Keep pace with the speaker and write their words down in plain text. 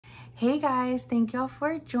Hey guys, thank y'all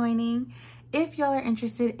for joining. If y'all are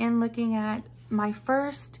interested in looking at my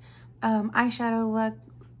first eyeshadow look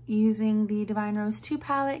using the Divinerose 2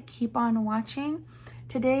 palette, keep on watching.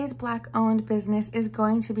 Today's Black owned business is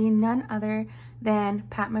going to be none other than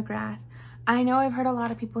Pat McGrath. I know I've heard a lot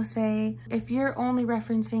of people say, if you're only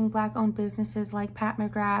referencing Black owned businesses like Pat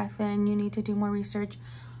McGrath, then you need to do more research.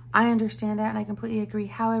 I understand that and I completely agree.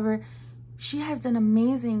 However, she has done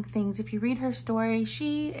amazing things. If you read her story,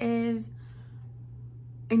 she is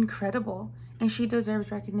incredible and she deserves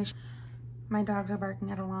recognition. My dogs are barking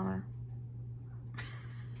at a llama.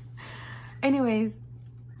 Anyways,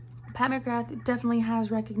 Pat McGrath definitely has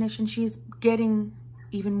recognition. She's getting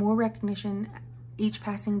even more recognition each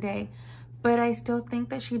passing day. But I still think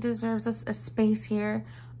that she deserves a space here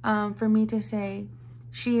for me to say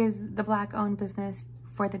she is the Black owned business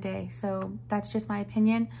for the day. So that's just my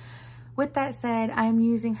opinion. With that said, I'm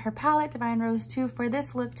using her palette, Divinerose 2, for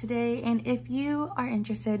this look today. And if you are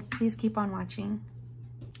interested, please keep on watching.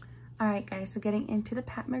 All right, guys, so getting into the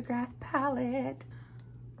Pat McGrath palette.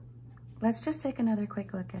 Let's just take another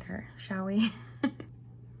quick look at her, shall we?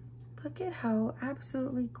 Look at how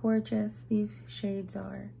absolutely gorgeous these shades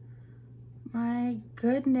are. My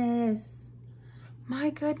goodness. My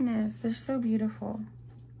goodness, they're so beautiful.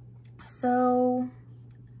 So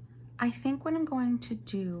I think what I'm going to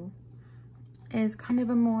do is kind of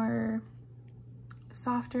a more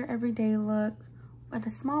softer everyday look with a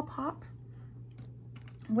small pop.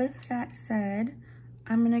 With that said,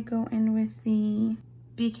 I'm gonna go in with the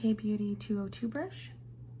BKB 202 brush.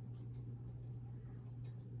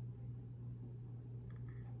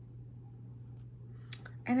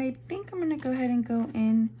 And I think I'm gonna go ahead and go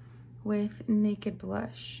in with Naked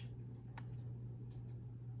Blush.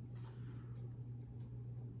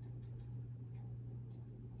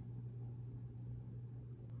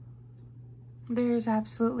 There's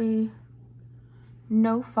absolutely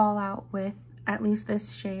no fallout with at least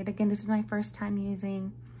this shade. Again, this is my first time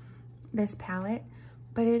using this palette,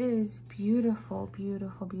 but it is beautiful,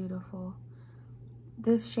 beautiful, beautiful.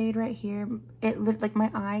 This shade right here, it looked like my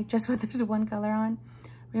eye, just with this one color on,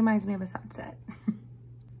 reminds me of a sunset.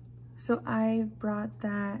 So I brought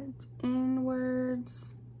that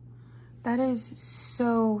inwards. That is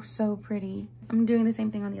so, so pretty. I'm doing the same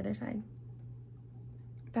thing on the other side.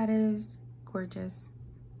 That is gorgeous.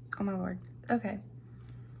 Oh my lord. Okay.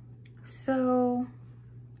 So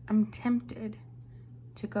I'm tempted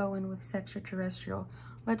to go in with Sextraterrestrial.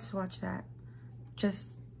 Let's swatch that.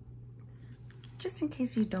 Just in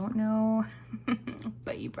case you don't know,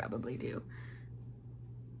 but you probably do.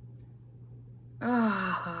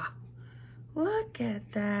 Ah, look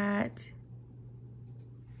at that.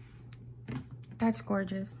 That's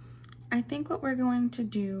gorgeous. I think what we're going to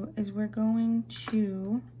do is we're going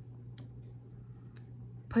to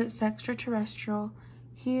put Sextraterrestrial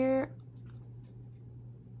here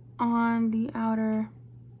on the outer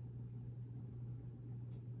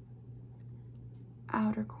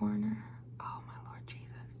corner. Oh my Lord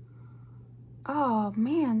Jesus. Oh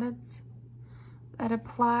man, that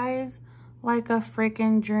applies like a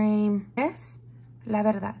freaking dream. Es la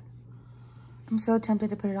verdad. I'm so tempted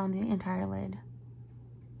to put it on the entire lid.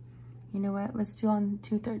 You know what? Let's do on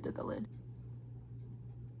 2/3 of the lid.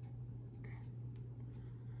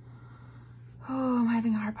 Oh, I'm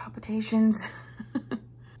having heart palpitations.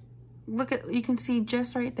 Look at, you can see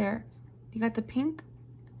just right there. You got the pink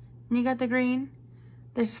and you got the green.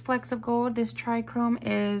 There's flecks of gold. This trichrome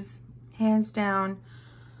is hands down.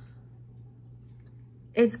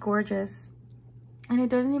 It's gorgeous. And it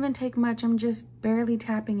doesn't even take much. I'm just barely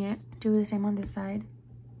tapping it. Do the same on this side.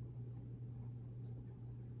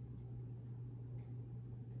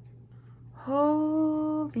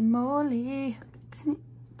 Holy moly.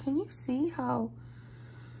 Can you see how?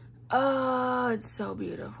 Oh, it's so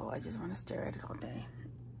beautiful. I just want to stare at it all day.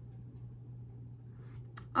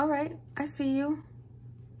 All right, I see you.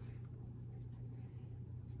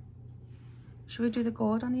 Should we do the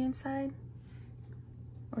gold on the inside?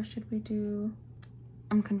 Or should we do...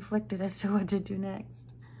 I'm conflicted as to what to do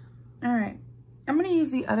next. All right, I'm gonna use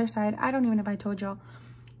the other side. I don't even know if I told y'all.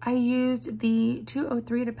 I used the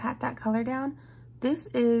 203 to pat that color down. This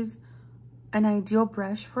is an ideal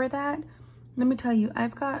brush for that. Let me tell you,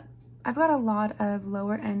 I've got a lot of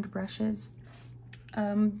lower end brushes.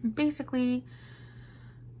 Basically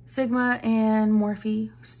Sigma and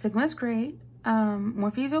Morphe. Sigma's great.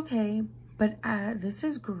 Morphe is okay, but this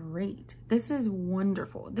is great. This is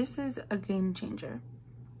wonderful. This is a game changer.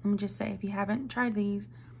 Let me just say, if you haven't tried these,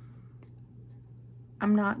 I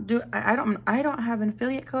don't have an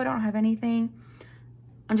affiliate code. I don't have anything.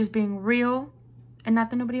 I'm just being real, and not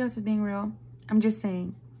that nobody else is being real. I'm just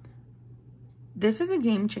saying, This is a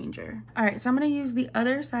game changer. All right, so I'm gonna use the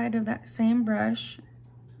other side of that same brush.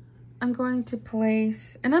 I'm going to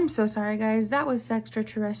place, and I'm so sorry guys, that was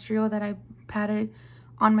Sextraterrestrial that I patted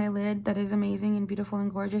on my lid. That is amazing and beautiful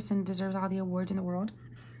and gorgeous and deserves all the awards in the world.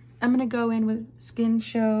 I'm gonna go in with Skin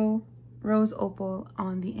Show Rose Opal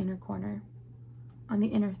on the inner corner, on the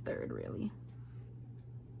inner third really.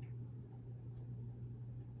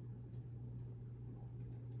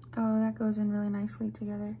 Oh, that goes in really nicely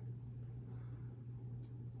together.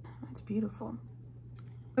 That's beautiful.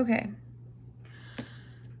 Okay.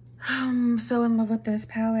 I'm so in love with this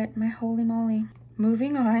palette, my holy moly.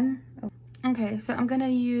 Moving on. Okay, so I'm gonna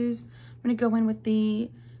go in with the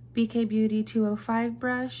BK Beauty 205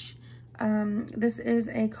 brush. This is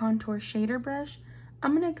a contour shader brush.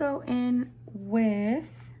 I'm gonna go in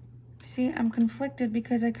with, see, I'm conflicted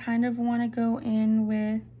because I kind of wanna go in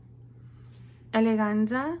with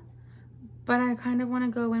Eleganza, but I kind of wanna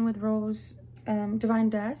go in with Rose, Divine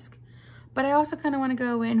Dusk, but I also kind of wanna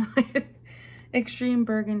go in with Extreme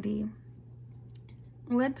Burgundy.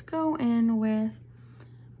 Let's go in with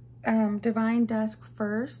Divine Dusk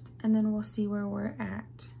first, and then we'll see where we're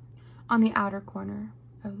at on the outer corner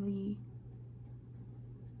of the,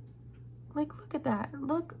 like, look at that.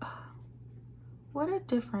 Look, what a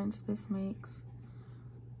difference this makes.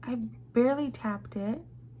 I barely tapped it.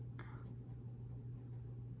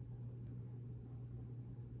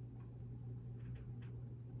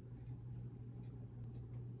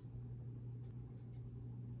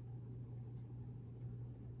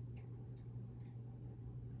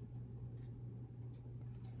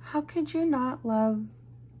 How could you not love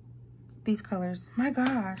these colors? My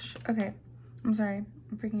gosh. Okay, I'm sorry,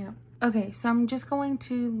 I'm freaking out. Okay, so I'm just going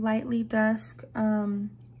to lightly dusk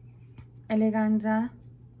Eleganza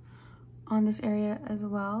on this area as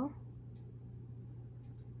well.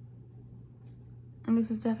 And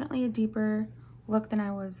this is definitely a deeper look than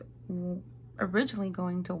I was originally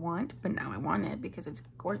going to want, but now I want it because it's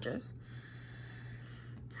gorgeous.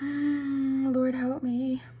 Lord help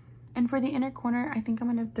me. And for the inner corner, I think I'm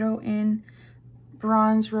gonna throw in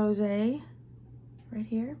Bronze Rosé right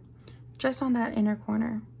here, just on that inner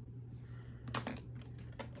corner.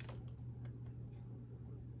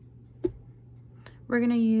 We're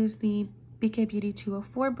gonna use the BK Beauty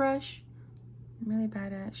 204 brush. I'm really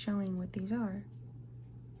bad at showing what these are.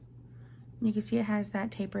 You can see it has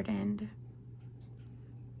that tapered end.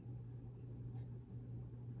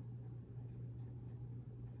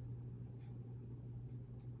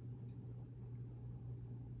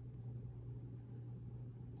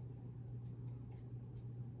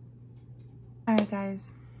 All right,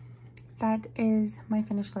 guys, that is my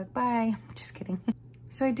finished look. Bye. Just kidding.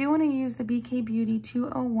 So I do want to use the BK Beauty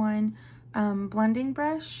 201 blending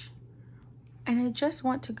brush, and I just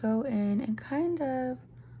want to go in and kind of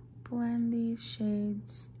blend these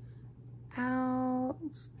shades out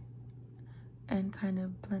and kind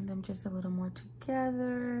of blend them just a little more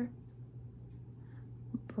together,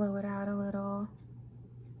 blow it out a little.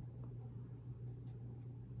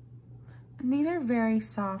 And these are very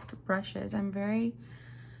soft brushes. I'm very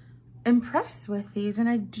impressed with these, and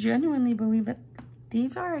I genuinely believe that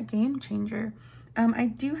these are a game changer. I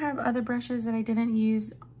do have other brushes that I didn't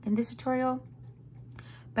use in this tutorial,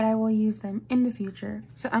 but I will use them in the future.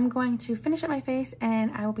 So I'm going to finish up my face and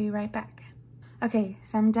I will be right back. Okay,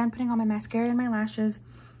 so I'm done putting on my mascara and my lashes.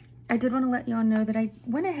 I did want to let y'all know that I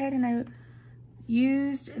went ahead and I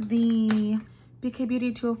used the BK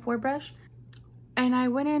Beauty 204 brush, and I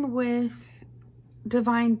went in with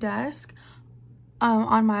Divine Dusk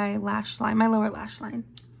on my lash line, my lower lash line,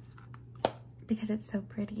 because it's so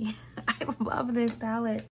pretty. I love this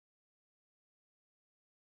palette.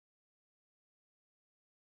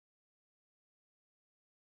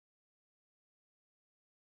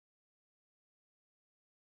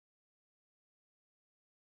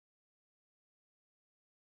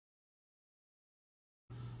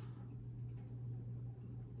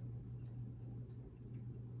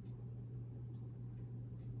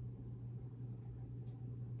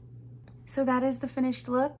 So that is the finished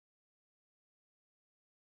look.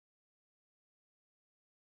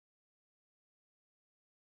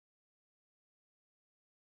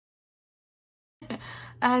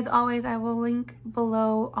 As always, I will link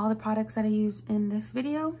below all the products that I use in this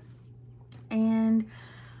video, and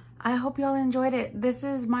I hope y'all enjoyed it. This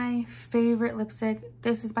is my favorite lipstick.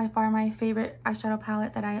 This is by far my favorite eyeshadow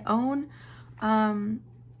palette that I own.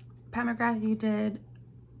 Pat McGrath, you did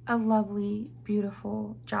a lovely,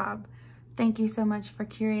 beautiful job. Thank you so much for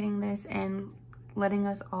curating this and letting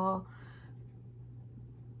us all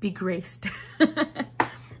be graced.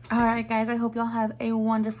 All right, guys, I hope y'all have a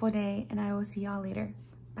wonderful day, and I will see y'all later.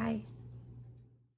 Bye.